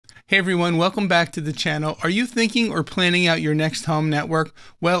Hey everyone, welcome back to the channel. Are you thinking or planning out your next home network?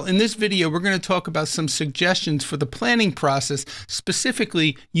 Well, in this video, we're going to talk about some suggestions for the planning process,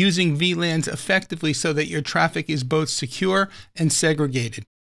 specifically using VLANs effectively so that your traffic is both secure and segregated.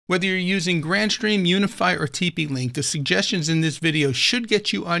 Whether you're using Grandstream, UniFi, or TP-Link, the suggestions in this video should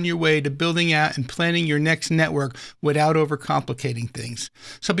get you on your way to building out and planning your next network without overcomplicating things.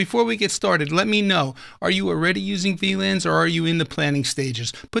 So before we get started, let me know, are you already using VLANs or are you in the planning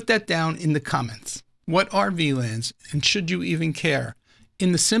stages? Put that down in the comments. What are VLANs, and should you even care?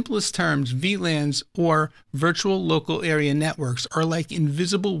 In the simplest terms, VLANs, or virtual local area networks, are like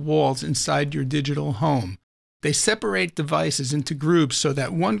invisible walls inside your digital home. They separate devices into groups so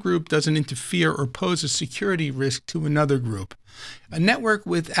that one group doesn't interfere or pose a security risk to another group. A network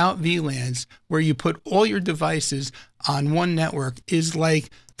without VLANs, where you put all your devices on one network, is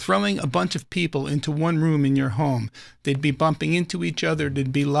like throwing a bunch of people into one room in your home. They'd be bumping into each other,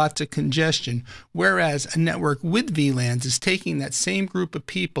 there'd be lots of congestion, whereas a network with VLANs is taking that same group of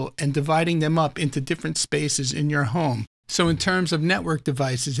people and dividing them up into different spaces in your home. So in terms of network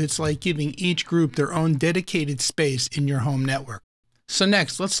devices, it's like giving each group their own dedicated space in your home network. So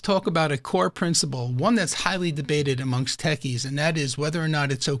next, let's talk about a core principle, one that's highly debated amongst techies, and that is whether or not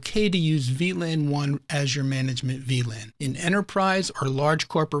it's okay to use VLAN 1 as your management VLAN. In enterprise or large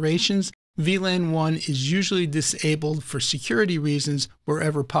corporations, VLAN 1 is usually disabled for security reasons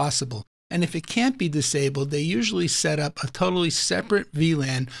wherever possible. And if it can't be disabled, they usually set up a totally separate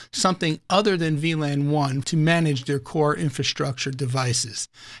VLAN, something other than VLAN 1, to manage their core infrastructure devices.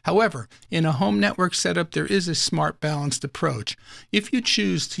 However, in a home network setup, there is a smart, balanced approach. If you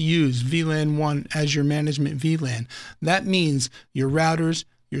choose to use VLAN 1 as your management VLAN, that means your routers,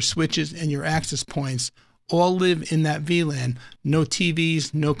 your switches, and your access points all live in that VLAN. No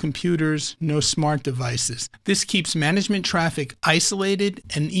TVs, no computers, no smart devices. This keeps management traffic isolated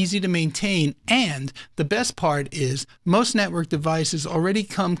and easy to maintain, and the best part is most network devices already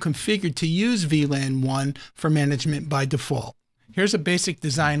come configured to use VLAN 1 for management by default. Here's a basic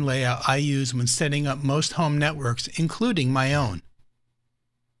design layout I use when setting up most home networks, including my own.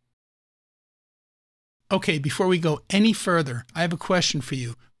 Okay, before we go any further, I have a question for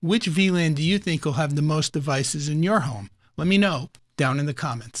you. Which VLAN do you think will have the most devices in your home? Let me know down in the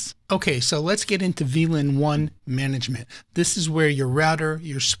comments. Okay, so let's get into VLAN 1 management. This is where your router,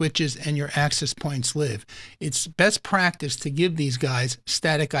 your switches, and your access points live. It's best practice to give these guys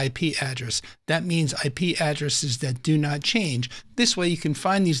static IP address. That means IP addresses that do not change. This way you can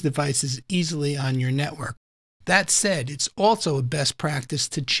find these devices easily on your network. That said, it's also a best practice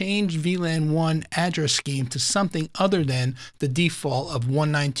to change VLAN 1 address scheme to something other than the default of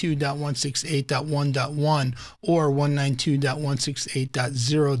 192.168.1.1 or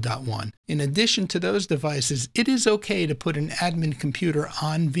 192.168.0.1. In addition to those devices, it is okay to put an admin computer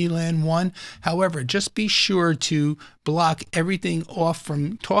on VLAN 1. However, just be sure to block everything off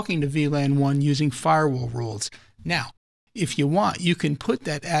from talking to VLAN 1 using firewall rules. Now, if you want, you can put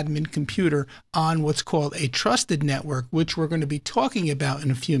that admin computer on what's called a trusted network, which we're going to be talking about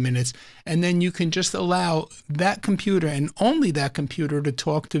in a few minutes, and then you can just allow that computer and only that computer to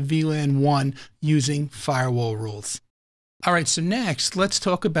talk to VLAN 1 using firewall rules. All right, so next, let's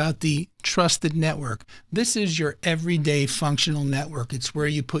talk about the trusted network. This is your everyday functional network. It's where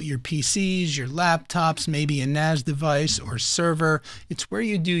you put your PCs, your laptops, maybe a NAS device or server. It's where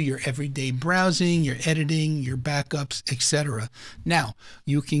you do your everyday browsing, your editing, your backups, etc. Now,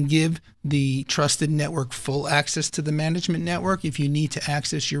 you can give the trusted network full access to the management network if you need to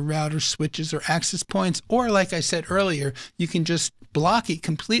access your routers, switches, or access points, or like I said earlier, you can just block it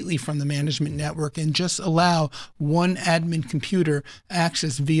completely from the management network and just allow one admin computer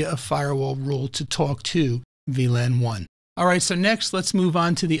access via a firewall rule to talk to VLAN 1. All right, so next let's move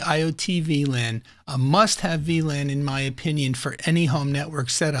on to the IoT VLAN, a must-have VLAN in my opinion for any home network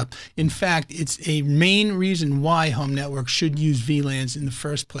setup. In fact, it's a main reason why home networks should use VLANs in the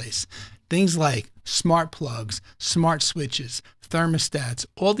first place. Things like smart plugs, smart switches, thermostats,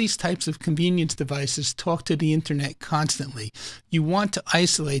 all these types of convenience devices talk to the internet constantly. You want to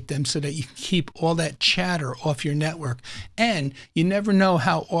isolate them so that you can keep all that chatter off your network, and you never know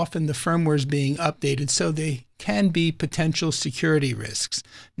how often the firmware is being updated, so they can be potential security risks.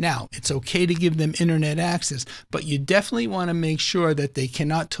 Now, it's okay to give them internet access, but you definitely want to make sure that they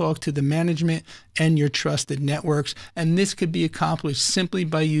cannot talk to the management and your trusted networks, and this could be accomplished simply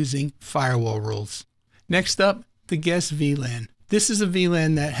by using firewall rules. Next up, the guest VLAN. This is a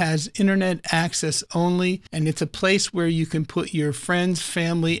VLAN that has internet access only, and it's a place where you can put your friends,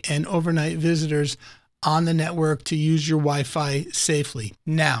 family, and overnight visitors on the network to use your Wi-Fi safely.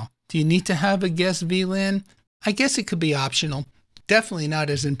 Now, do you need to have a guest VLAN? I guess it could be optional. Definitely not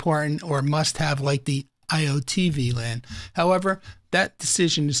as important or must have like the IoT VLAN. However, that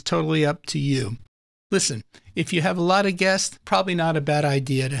decision is totally up to you. Listen, if you have a lot of guests, probably not a bad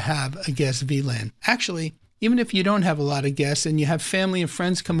idea to have a guest VLAN. Actually, even if you don't have a lot of guests and you have family and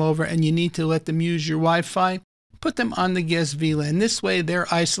friends come over and you need to let them use your Wi-Fi, put them on the guest VLAN. This way, they're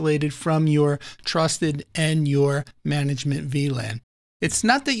isolated from your trusted and your management VLAN. It's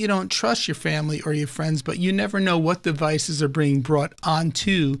not that you don't trust your family or your friends, but you never know what devices are being brought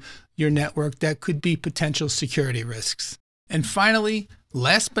onto your network that could be potential security risks. And finally,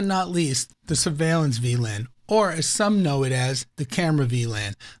 last but not least, the surveillance VLAN, or as some know it as, the camera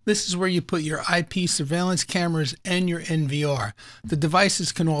VLAN. This is where you put your IP surveillance cameras and your NVR. The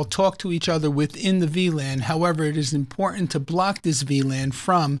devices can all talk to each other within the VLAN. However, it is important to block this VLAN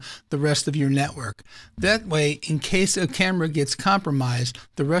from the rest of your network. That way, in case a camera gets compromised,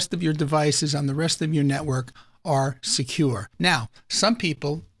 the rest of your devices on the rest of your network are secure. Now, some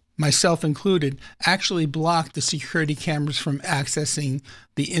people, myself included, actually block the security cameras from accessing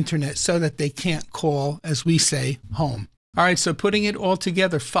the internet so that they can't call, as we say, home. All right, so putting it all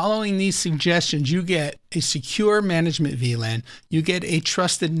together, following these suggestions, you get a secure management VLAN, you get a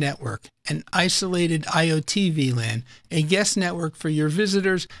trusted network, an isolated IoT VLAN, a guest network for your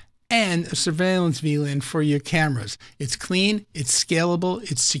visitors, and a surveillance VLAN for your cameras. It's clean, it's scalable,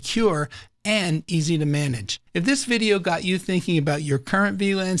 it's secure, and easy to manage. If this video got you thinking about your current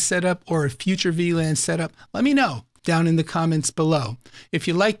VLAN setup or a future VLAN setup, let me know down in the comments below. If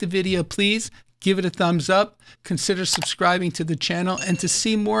you liked the video, please give it a thumbs up, consider subscribing to the channel, and to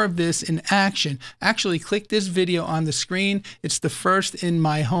see more of this in action, actually click this video on the screen. It's the first in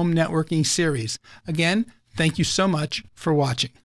my home networking series. Again, thank you so much for watching.